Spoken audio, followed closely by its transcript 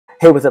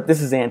Hey, what's up?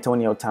 This is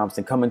Antonio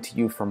Thompson coming to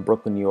you from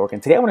Brooklyn, New York.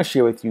 And today I want to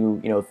share with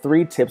you,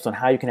 3 tips on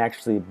how you can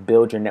actually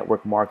build your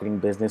network marketing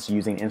business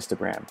using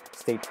Instagram.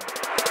 Stay tuned.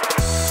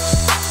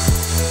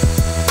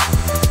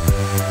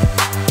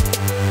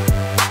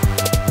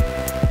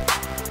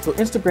 So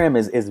Instagram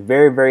is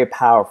very, very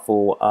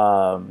powerful,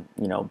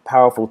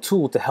 powerful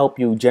tool to help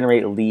you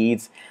generate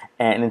leads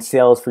and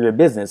sales for your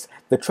business.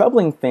 The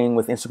troubling thing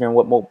with Instagram,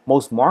 what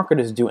most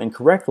marketers do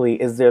incorrectly,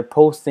 is they're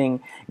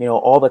posting,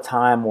 all the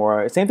time,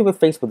 or same thing with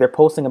Facebook. They're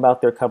posting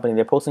about their company,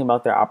 they're posting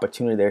about their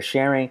opportunity, they're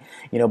sharing,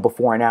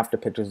 before and after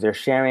pictures, they're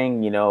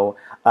sharing,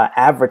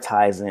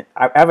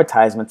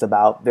 advertisements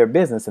about their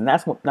business, and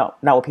that's not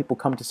what people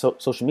come to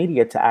social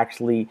media to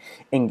actually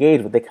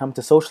engage with. They come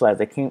to socialize,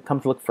 they come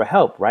to look for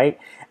help, right?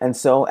 And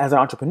so, as an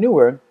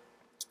entrepreneur,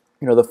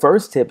 the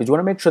first tip is you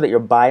want to make sure that your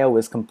bio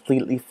is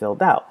completely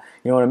filled out.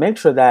 You want to make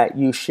sure that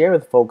you share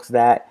with folks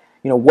that,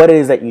 what it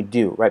is that you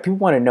do, right? People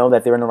want to know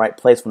that they're in the right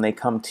place when they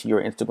come to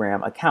your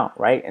Instagram account,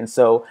 right? And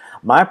so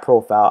my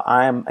profile,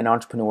 I'm an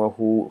entrepreneur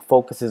who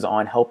focuses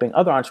on helping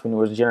other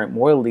entrepreneurs generate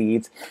more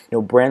leads,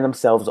 brand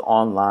themselves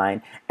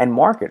online and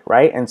market,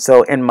 right? And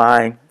so in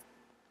my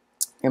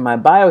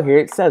bio here,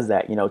 it says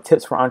that,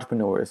 tips for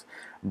entrepreneurs,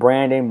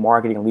 branding,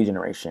 marketing, lead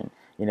generation.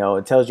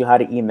 It tells you how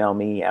to email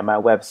me at my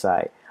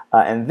website.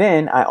 And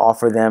then I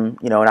offer them,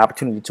 an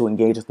opportunity to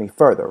engage with me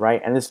further,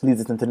 right? And this leads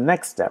us into the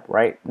next step,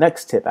 right?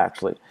 Next tip,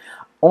 actually.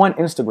 On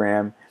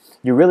Instagram,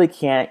 you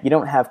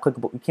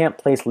can't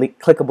place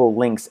clickable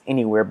links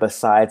anywhere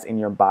besides in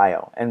your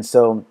bio. And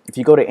so if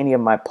you go to any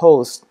of my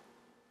posts,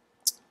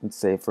 let's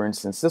say, for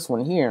instance, this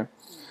one here,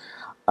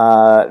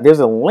 there's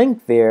a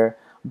link there,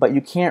 but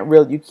you can't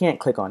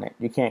click on it.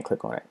 You can't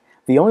click on it.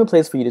 The only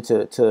place for you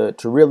to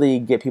really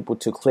get people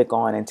to click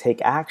on and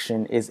take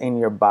action is in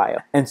your bio.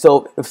 And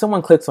so if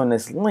someone clicks on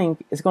this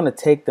link, it's going to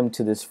take them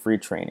to this free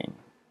training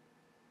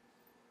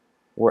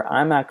where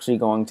I'm actually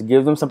going to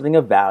give them something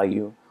of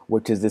value,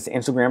 which is this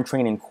Instagram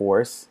training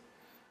course,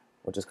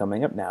 which is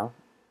coming up now.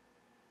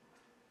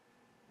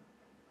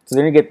 So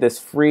they're going to get this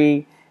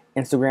free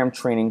Instagram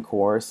training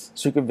course,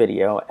 secret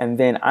video, and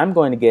then I'm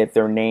going to get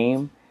their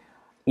name,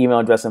 email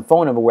address, and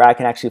phone number where I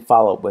can actually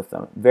follow up with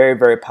them. Very,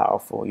 very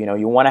powerful.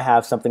 You want to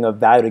have something of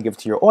value to give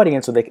to your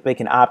audience so they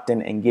can opt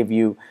in and give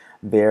you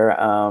their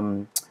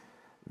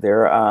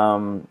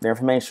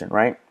information,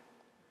 right?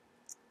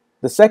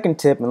 The second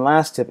tip and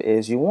last tip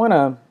is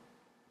let's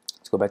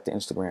go back to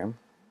Instagram.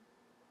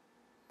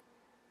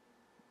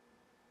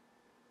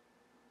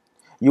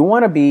 You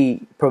want to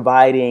be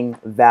providing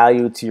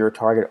value to your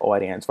target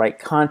audience, right?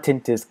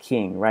 Content is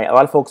king, right? A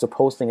lot of folks are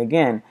posting,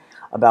 again,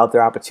 about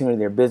their opportunity,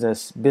 their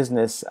business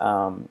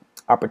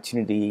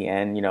opportunity,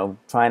 and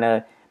trying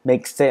to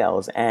make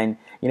sales. And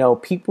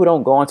people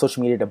don't go on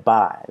social media to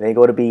buy; they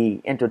go to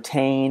be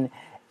entertained,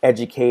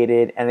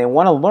 educated, and they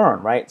want to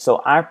learn, right?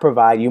 So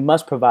you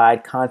must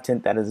provide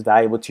content that is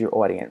valuable to your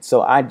audience.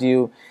 So I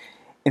do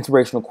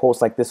inspirational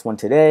quotes like this one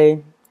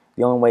today.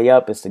 The only way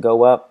up is to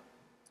go up.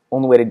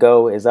 Only way to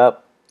go is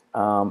up.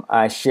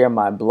 I share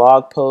my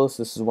blog post.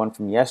 This is one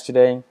from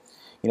yesterday.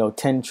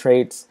 10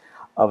 traits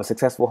of a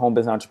successful home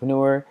business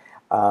entrepreneur.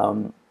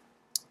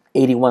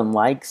 81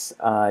 likes.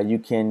 You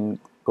can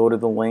go to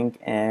the link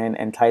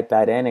and type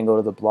that in and go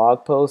to the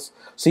blog post.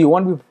 So you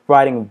want to be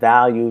providing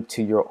value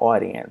to your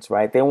audience,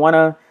 right? They want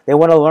to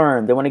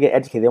learn. They want to get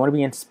educated. They want to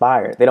be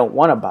inspired. They don't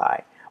want to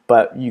buy,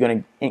 but you're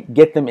going to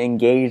get them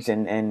engaged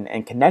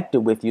and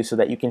connected with you so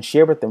that you can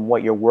share with them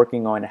what you're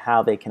working on and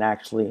how they can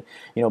actually,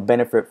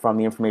 benefit from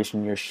the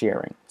information you're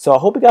sharing. So I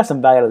hope you got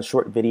some value out of the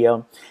short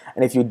video.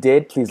 And if you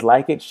did, please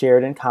like it, share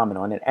it, and comment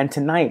on it. And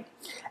tonight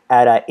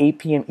at 8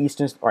 p.m.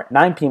 Eastern or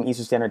 9 p.m.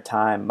 Eastern Standard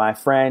Time, my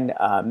friend,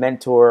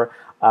 mentor,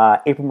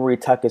 April Marie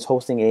Tuck is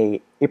hosting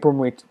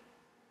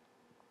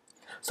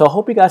So I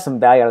hope you got some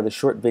value out of the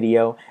short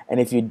video, and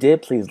if you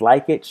did, please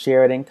like it,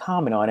 share it, and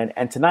comment on it.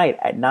 And tonight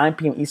at 9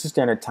 p.m. Eastern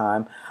Standard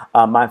Time,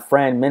 my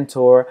friend,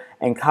 mentor,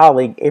 and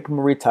colleague, April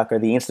Marie Tucker,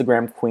 the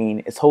Instagram queen,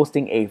 is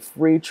hosting a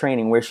free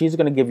training where she's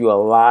going to give you a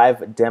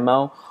live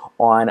demo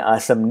on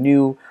some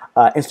new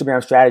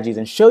Instagram strategies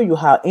and show you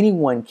how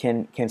anyone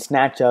can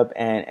snatch up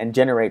and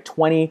generate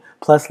 20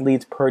 plus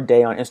leads per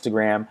day on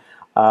Instagram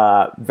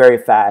very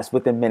fast,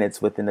 within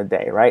minutes, within a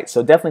day, right?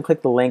 So definitely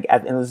click the link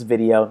at the end of this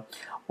video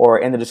or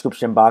in the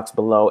description box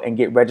below and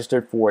get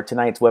registered for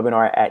tonight's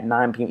webinar at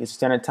 9 p.m. Eastern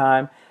Standard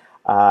Time.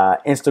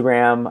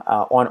 Instagram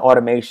on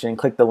automation.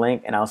 Click the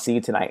link and I'll see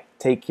you tonight.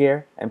 Take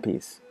care and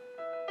peace.